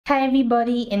Hi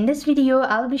everybody, in this video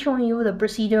I'll be showing you the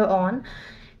procedure on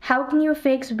how can you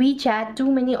fix WeChat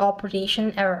too many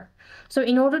operation error. So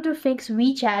in order to fix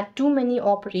WeChat too many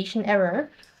operation error,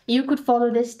 you could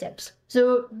follow these steps.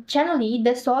 So generally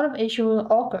this sort of issue will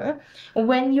occur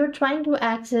when you're trying to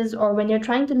access or when you're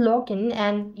trying to log in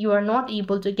and you are not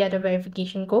able to get a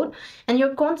verification code and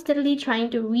you're constantly trying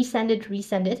to resend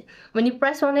it. When you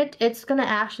press on it, it's gonna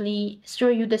actually show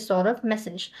you this sort of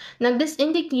message. Now this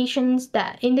indicates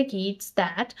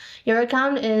that your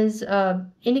account is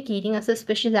indicating a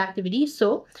suspicious activity,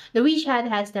 so the WeChat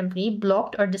has temporarily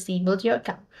blocked or disabled your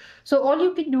account. So all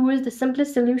you can do is the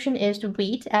simplest solution is to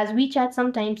wait, as WeChat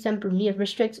sometimes temporarily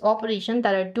restricts operations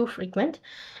that are too frequent.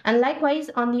 And likewise,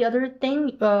 on the other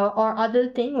thing,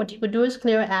 what you could do is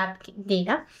clear app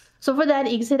data. So for that,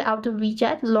 exit out of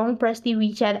WeChat, long press the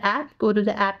WeChat app, go to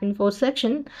the app info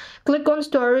section, click on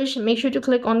storage, make sure to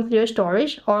click on clear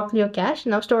storage or clear cache.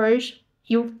 Now storage,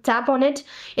 you tap on it,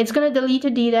 it's going to delete the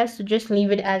data, so just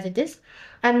leave it as it is.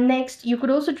 And next, you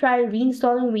could also try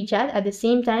reinstalling WeChat at the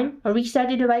same time or restart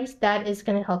your device. That is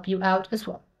going to help you out as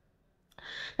well.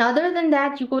 Now, other than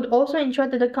that, you could also ensure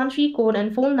that the country code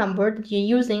and phone number that you're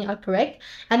using are correct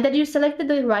and that you selected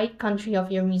the right country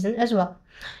of your region as well.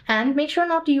 And make sure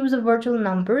not to use the virtual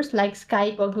numbers like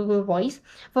Skype or Google Voice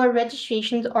for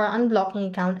registrations or unblocking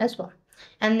account as well.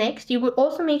 And next, you could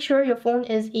also make sure your phone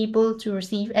is able to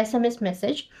receive SMS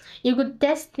message. You could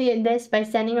test this by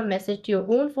sending a message to your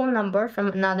own phone number from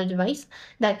another device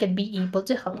that could be able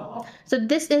to help. So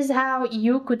this is how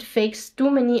you could fix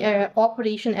too many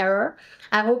operation error.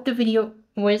 I hope the video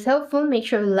was helpful. Make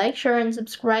sure to like, share, and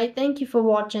subscribe. Thank you for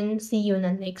watching. See you in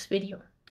the next video.